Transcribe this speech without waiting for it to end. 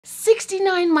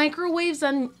69 microwaves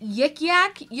on Yik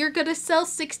Yak? You're gonna sell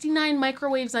 69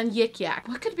 microwaves on Yik Yak.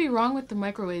 What could be wrong with the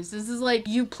microwaves? This is like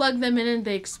you plug them in and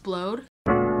they explode.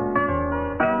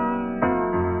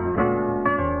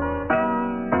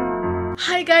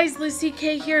 Hi guys, Lucy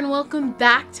K here and welcome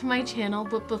back to my channel.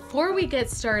 But before we get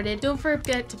started, don't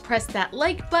forget to press that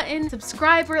like button,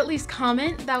 subscribe, or at least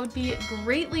comment. That would be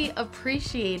greatly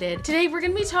appreciated. Today we're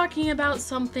gonna be talking about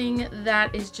something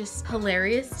that is just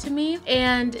hilarious to me,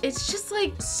 and it's just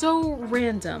like so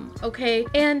random, okay?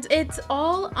 And it's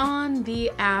all on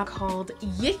the app called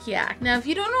Yik Yak. Now, if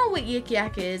you don't know what Yik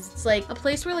Yak is, it's like a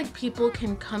place where like people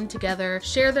can come together,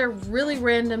 share their really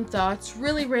random thoughts,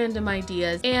 really random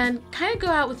ideas, and kind of go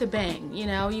out with a bang. You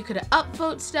know, you could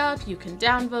upvote stuff, you can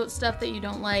downvote stuff that you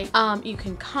don't like, you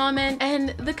can comment, and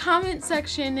the comment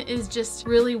section is just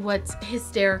really what's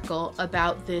hysterical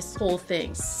about this whole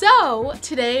thing. So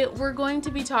today we're going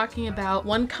to be talking about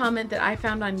one comment that I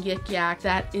found on Yik Yak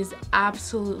that is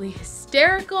absolutely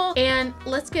hysterical, and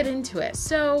let's get into it.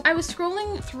 So I was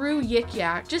scrolling through Yik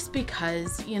Yak just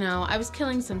because, you know, I was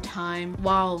killing some time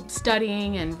while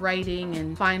studying and writing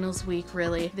and finals week,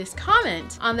 really. This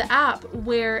comment on the app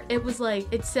where it was like,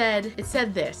 it said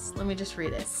this, let me just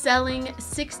read it. Selling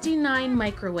 69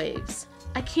 microwaves.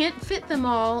 I can't fit them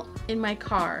all in my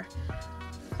car.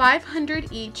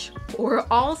 500 each or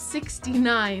all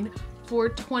 69 for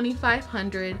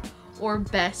 2,500 or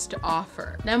best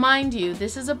offer. Now mind you,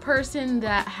 this is a person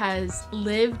that has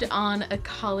lived on a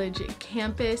college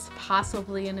campus,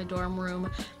 possibly in a dorm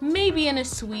room, maybe in a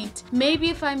suite,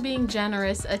 maybe if I'm being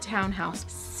generous, a townhouse.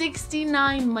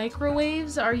 69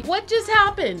 microwaves? What just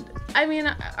happened? I mean,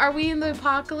 are we in the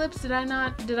apocalypse? Did I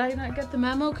not get the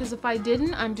memo? Because if I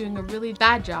didn't, I'm doing a really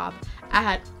bad job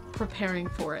at preparing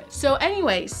for it. So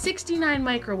anyway, 69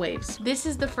 microwaves. This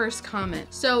is the first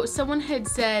comment. So someone had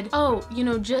said, oh, you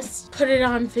know, just put it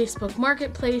on Facebook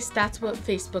Marketplace. That's what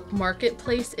Facebook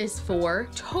Marketplace is for.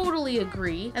 Totally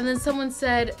agree. And then someone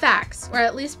said, facts, or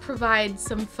at least provide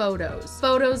some photos.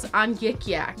 Photos on Yik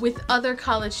Yak with other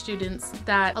college students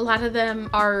that a lot of them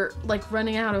are like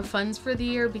running out of funds for the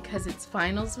year because it's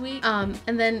finals week.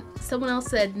 And then someone else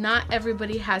said, not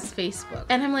everybody has Facebook.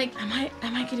 And I'm like, am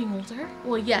I getting older?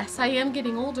 Well, yes, I am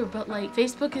getting older, but like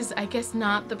Facebook is, I guess,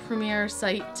 not the premier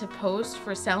site to post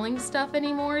for selling stuff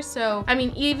anymore. So, I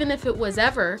mean, even if it was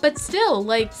ever, but still,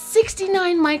 like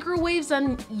 69 microwaves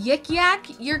on Yik Yak?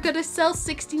 You're gonna sell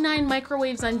 69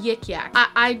 microwaves on Yik Yak.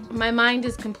 My mind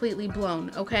is completely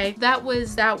blown, okay? That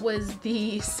was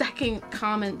the second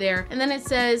comment there. And then it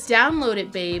says, download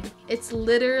it, babe. It's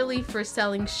literally for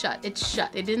selling shut. It's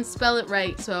shut. They didn't spell it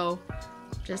right, so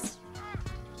just,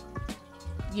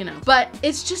 you know. But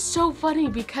it's just so funny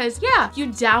because yeah, you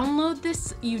download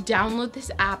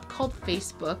this app called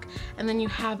Facebook, and then you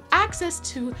have access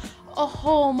to a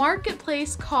whole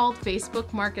marketplace called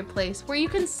Facebook Marketplace where you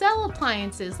can sell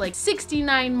appliances like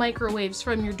 69 microwaves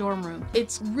from your dorm room.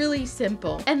 It's really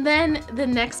simple. And then the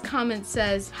next comment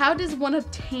says, how does one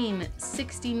obtain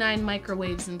 69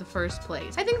 microwaves in the first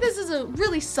place? I think this is a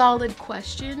really solid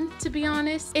question, to be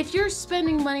honest. If you're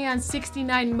spending money on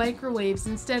 69 microwaves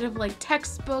instead of like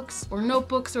textbooks or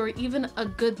notebooks or even a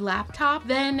good laptop,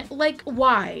 then like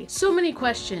why? So many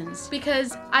questions,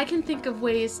 because I can think of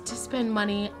ways to spend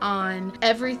money on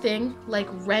everything like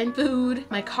rent, food,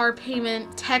 my car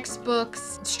payment,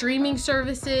 textbooks, streaming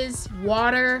services,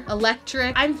 water,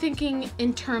 electric. I'm thinking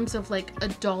in terms of like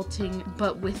adulting,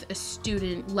 but with a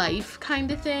student life kind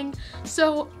of thing.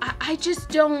 So I just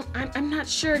don't, I'm not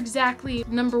sure exactly,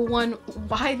 number one,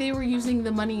 why they were using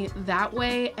the money that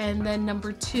way. And then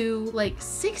number two, like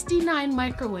 69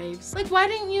 microwaves. Like why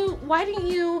didn't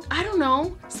you, I don't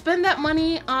know, spend that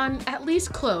money on at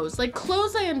least clothes? Like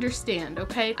clothes I understand,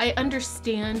 okay? I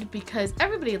understand because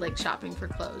everybody likes shopping for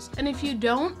clothes. And if you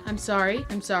don't, I'm sorry.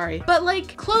 But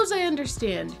like clothes I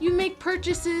understand. You make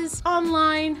purchases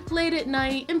online, late at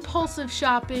night, impulsive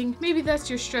shopping. Maybe that's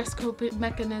your stress coping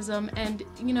mechanism, and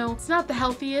you know, it's not the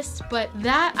healthiest, but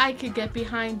that I could get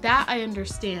behind, that I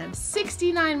understand.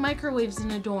 69 microwaves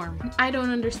in a dorm. I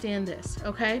don't understand this,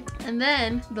 okay? And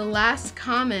then the last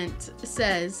comment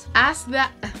says, ask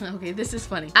that, okay, this is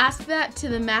funny. Ask that to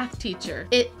the math teacher.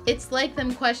 It's like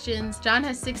them questions. John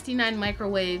has 69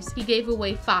 microwaves. He gave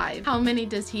away 5. How many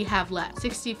does he have left?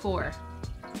 64.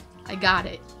 I got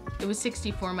it. it was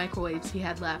 64 microwaves he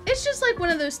had left. It's just like one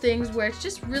of those things where it's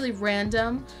just really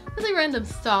random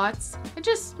thoughts. I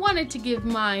just wanted to give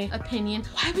my opinion.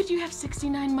 Why would you have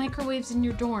 69 microwaves in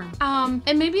your dorm?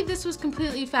 And maybe this was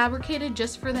completely fabricated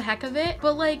just for the heck of it,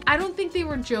 but like, I don't think they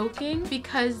were joking,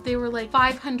 because they were like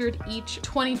 500 each,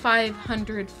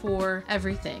 2,500 for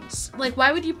everything. Like,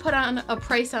 why would you put on a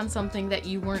price on something that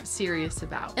you weren't serious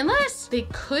about? Unless they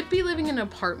could be living in an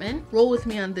apartment. Roll with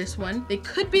me on this one. They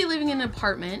could be living in an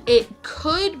apartment. It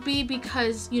could be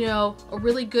because, you know, a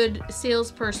really good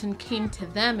salesperson came to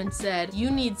them and said,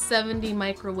 you need 70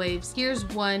 microwaves. Here's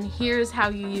one. Here's how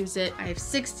you use it. I have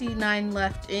 69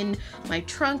 left in my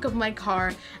trunk of my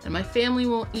car, and my family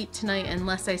won't eat tonight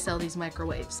unless I sell these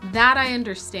microwaves. That I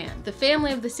understand. The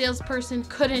family of the salesperson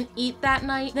couldn't eat that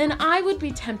night, then I would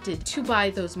be tempted to buy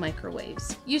those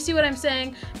microwaves. You see what I'm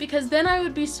saying? Because then I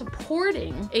would be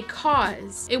supporting a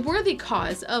cause, a worthy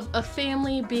cause of a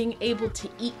family being able to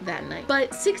eat that night.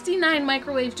 But 69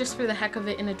 microwaves just for the heck of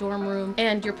it in a dorm room,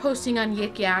 and you're posting on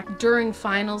Yik Yak during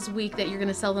finals week that you're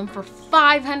gonna sell them for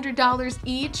 $500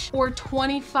 each or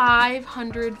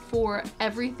 $2,500 for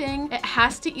everything. It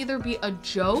has to either be a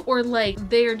joke or like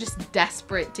they are just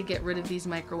desperate to get rid of these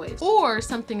microwaves, or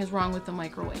something is wrong with the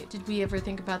microwave. Did we ever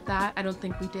think about that? I don't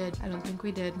think we did. I don't think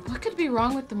we did. What could be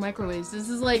wrong with the microwaves? This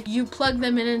is like you plug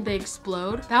them in and they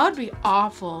explode. That would be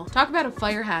awful. Talk about a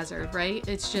fire hazard, right?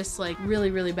 It's just like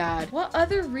really, really bad. What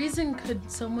other reason could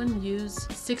someone use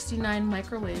 69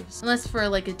 microwaves? Unless for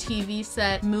like a TV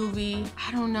set, movie.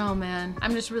 I don't know, man.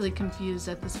 I'm just really confused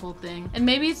at this whole thing. And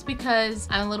maybe it's because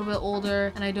I'm a little bit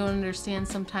older and I don't understand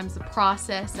sometimes the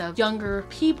process of younger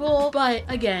people. But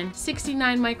again,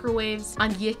 69 microwaves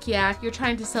on Yik Yak, you're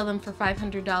trying to sell them for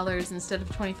 $500 instead of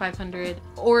 $2,500,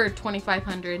 or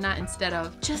 $2,500, not instead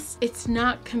of. Just, it's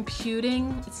not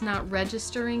computing, it's not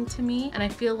registering to me, and I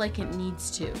feel like it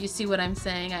needs to. You see what I'm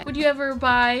saying? Would you ever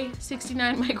buy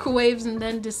 69 microwaves and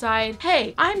then decide,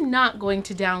 hey, I'm not going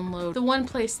to download the one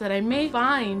place that I may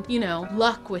find, you know,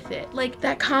 luck with it? Like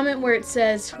that comment where it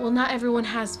says, well, not everyone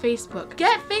has Facebook.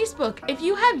 Get Facebook. If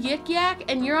you have Yik Yak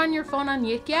and you're on your phone on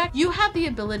Yik Yak, you have the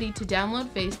ability to download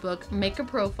Facebook, make a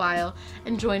profile,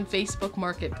 and join Facebook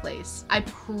Marketplace. I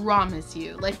promise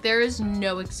you, like, there is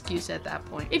no excuse at that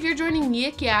point. If you're joining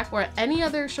Yik Yak or any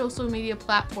other social media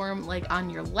platform, like on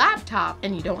your laptop,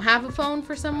 and you don't have a phone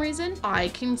for some reason, I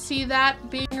can see that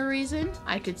being a reason.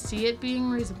 I could see it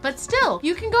being a reason. But still,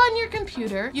 you can go on your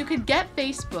computer, you could get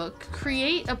Facebook,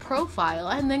 create a profile,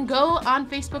 and then go on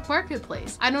Facebook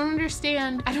Marketplace. I don't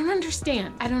understand.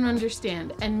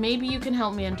 And maybe you can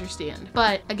help me understand.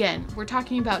 But again, we're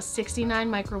talking about 69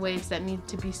 microwaves that need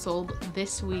to be sold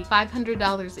this week,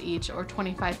 $500 each or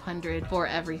 $2,500 for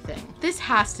everything. This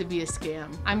has to be a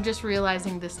scam. I'm just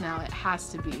realizing this now. It has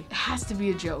to be. It has to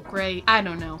be a joke, right? I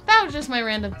don't know. That was just my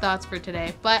random thoughts for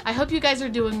today, but I hope you guys are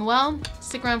doing well.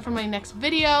 Stick around for my next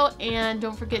video, and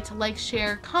don't forget to like,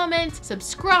 share, comment,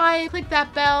 subscribe, click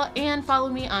that bell, and follow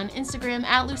me on Instagram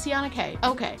at Luciana K.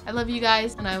 Okay, I love you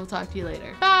guys, and I will talk to you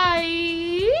later.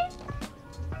 Bye!